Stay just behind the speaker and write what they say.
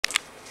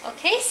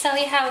Okay, so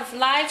we have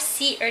live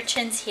sea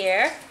urchins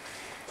here.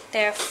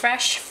 They're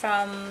fresh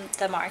from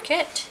the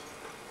market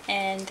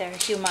and they're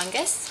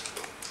humongous.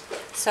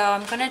 So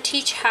I'm going to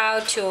teach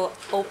how to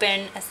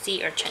open a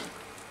sea urchin.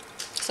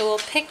 So we'll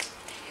pick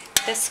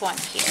this one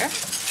here.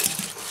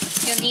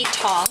 You'll need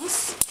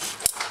tongs.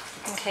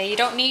 Okay, you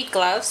don't need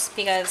gloves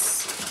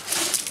because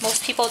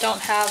most people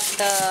don't have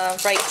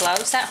the right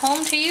gloves at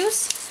home to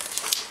use.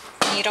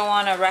 And you don't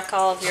want to wreck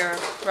all of your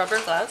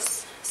rubber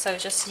gloves. So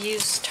just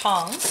use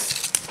tongs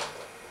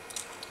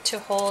to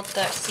hold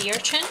the sea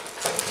urchin.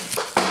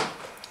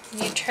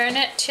 You turn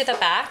it to the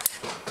back,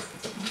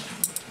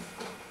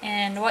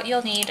 and what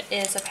you'll need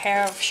is a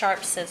pair of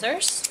sharp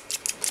scissors.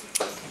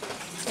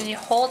 And you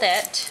hold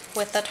it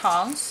with the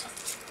tongs.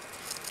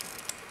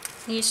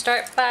 You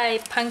start by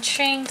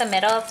puncturing the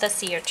middle of the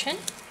sea urchin,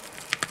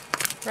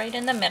 right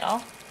in the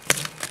middle.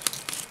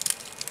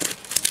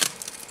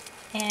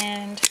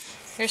 And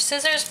your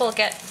scissors will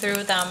get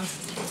through them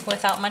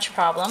without much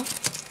problem.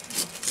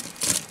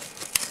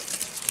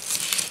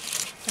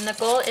 And the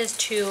goal is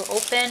to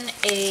open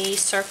a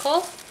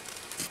circle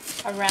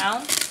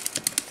around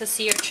the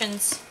sea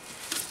urchin's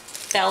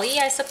belly,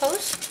 I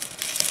suppose.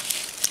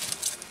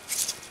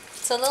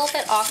 It's a little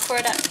bit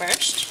awkward at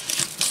first,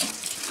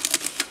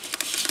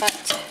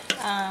 but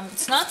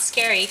it's not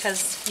scary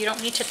because you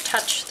don't need to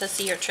touch the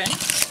sea urchin.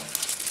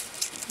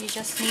 You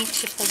just need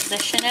to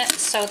position it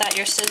so that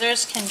your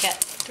scissors can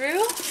get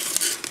through.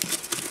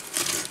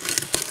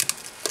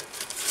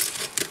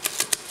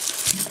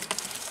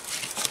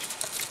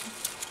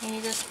 And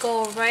you just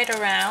go right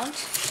around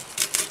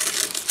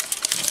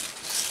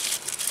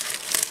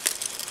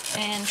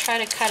and try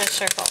to cut a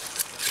circle.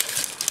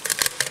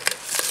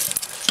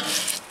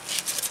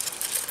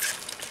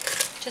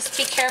 Just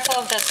be careful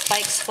of the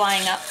spikes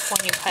flying up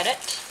when you cut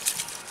it.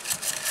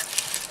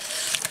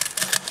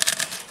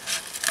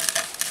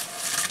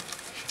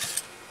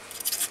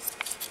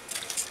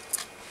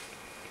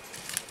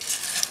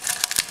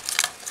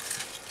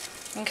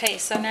 Okay,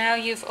 so now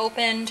you've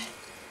opened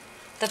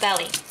the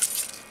belly.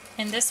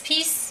 In this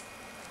piece,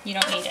 you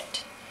don't need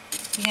it.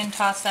 You can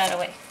toss that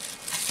away.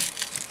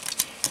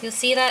 You'll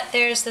see that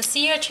there's the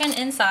sea urchin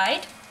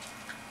inside,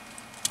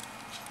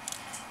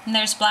 and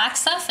there's black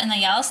stuff and the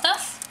yellow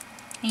stuff,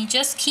 and you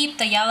just keep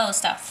the yellow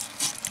stuff.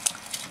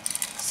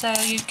 So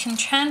you can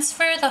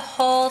transfer the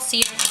whole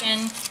sea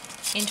urchin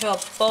into a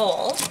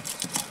bowl,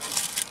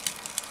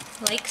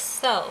 like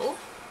so,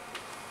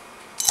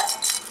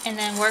 and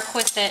then work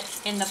with it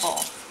in the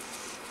bowl.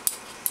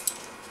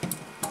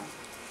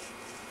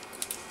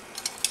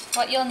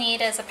 What you'll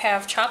need is a pair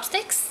of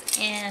chopsticks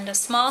and a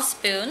small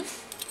spoon.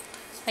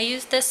 I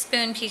use this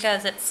spoon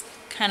because it's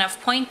kind of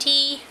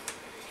pointy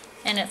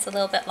and it's a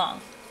little bit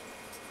long.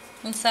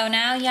 And so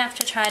now you have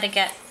to try to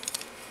get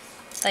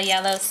the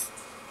yellow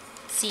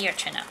sea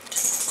urchin out.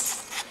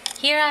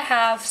 Here I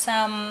have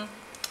some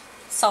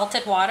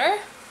salted water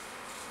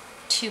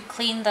to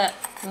clean the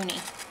uni.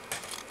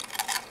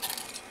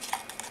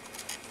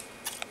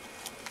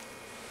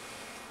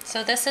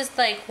 So this is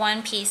like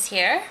one piece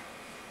here.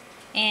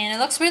 And it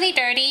looks really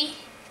dirty,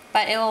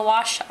 but it will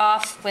wash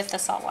off with the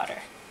salt water.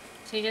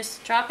 So you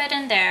just drop it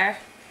in there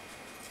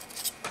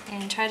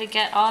and try to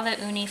get all the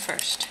uni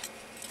first.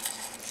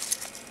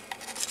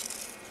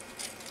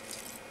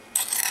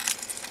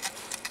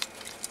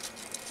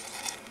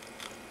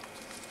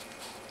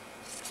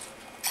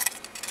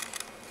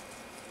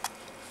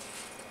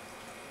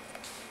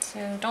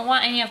 So don't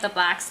want any of the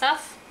black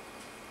stuff.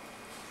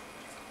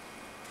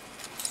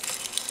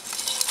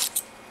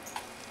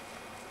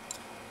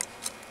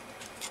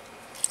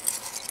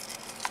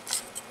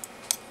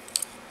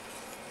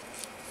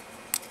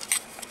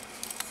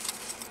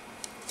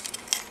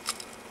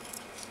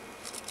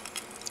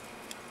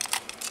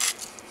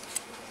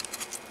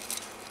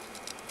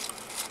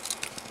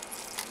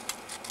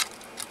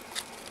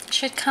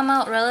 Should come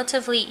out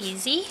relatively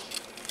easy.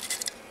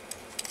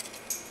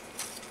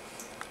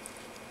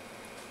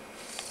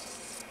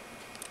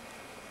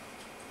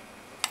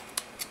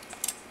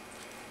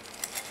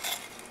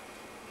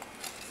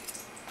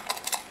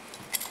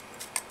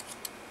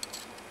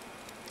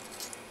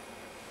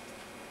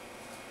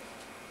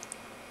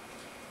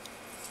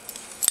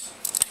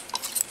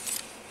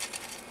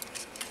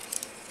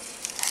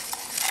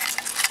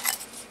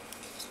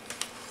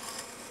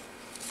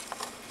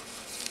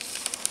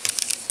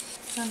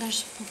 So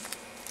there's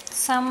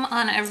some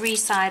on every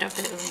side of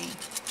the uni.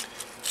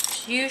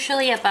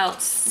 Usually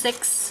about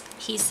 6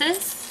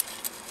 pieces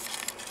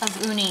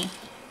of uni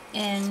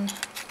in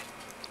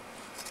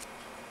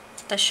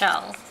the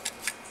shell.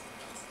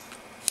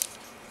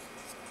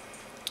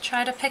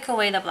 Try to pick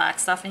away the black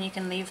stuff, and you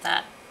can leave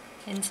that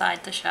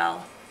inside the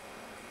shell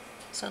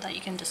so that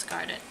you can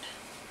discard it.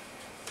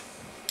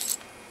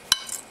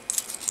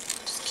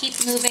 Just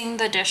keep moving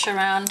the dish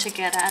around to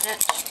get at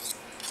it.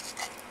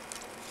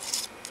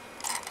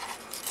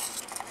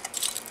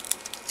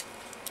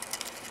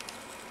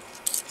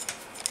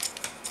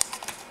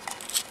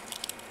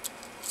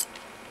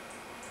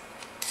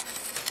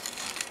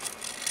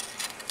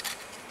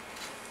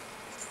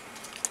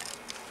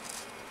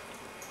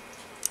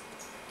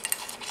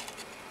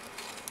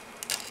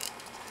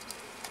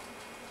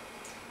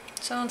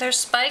 So there's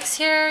spikes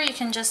here. You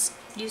can just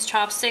use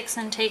chopsticks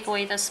and take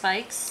away the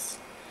spikes.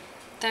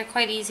 They're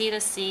quite easy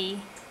to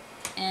see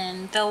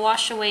and they'll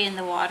wash away in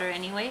the water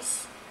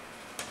anyways.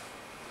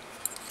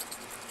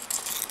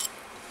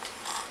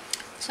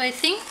 So I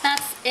think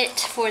that's it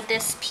for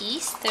this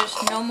piece. There's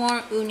no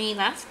more uni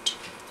left.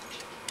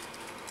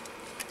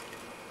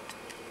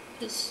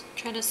 Just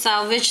try to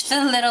salvage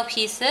the little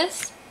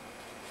pieces.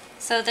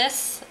 So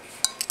this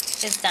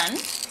is done.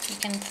 You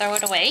can throw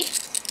it away.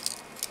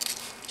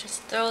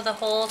 Just throw the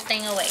whole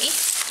thing away.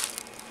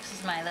 This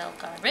is my little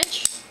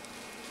garbage.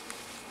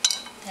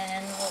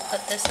 And we'll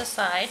put this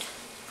aside.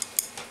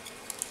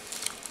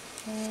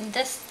 And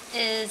this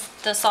is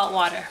the salt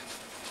water.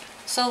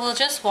 So we'll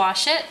just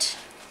wash it.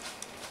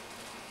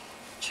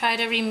 Try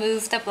to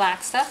remove the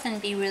black stuff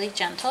and be really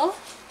gentle.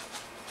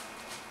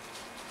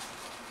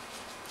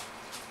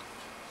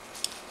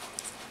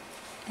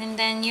 And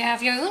then you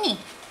have your uni.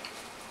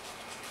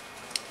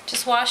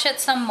 Just wash it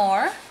some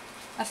more,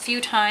 a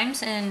few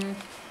times in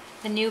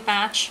the new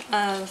batch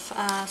of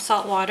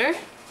salt water.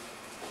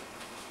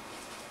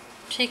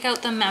 Take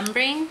out the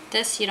membrane.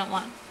 This you don't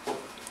want. You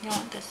don't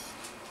want this.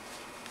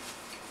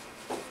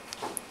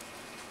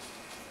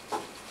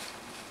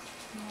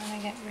 You want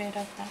to get rid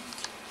of that.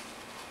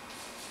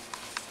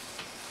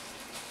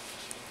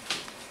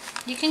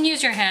 You can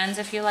use your hands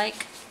if you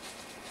like.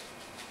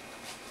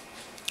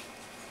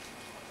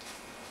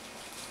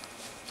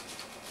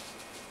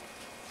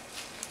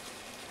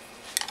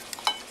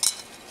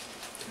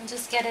 And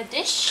just get a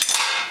dish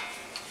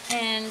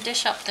and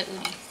dish up the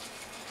uni.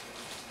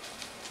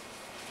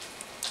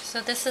 So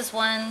this is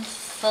one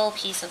full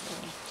piece of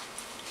uni.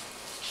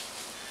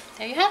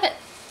 There you have it.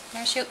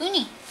 There's your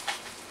uni.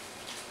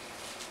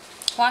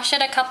 Wash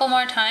it a couple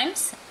more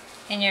times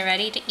and you're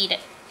ready to eat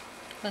it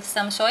with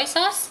some soy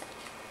sauce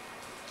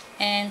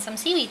and some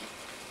seaweed.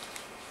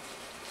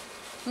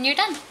 And you're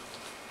done.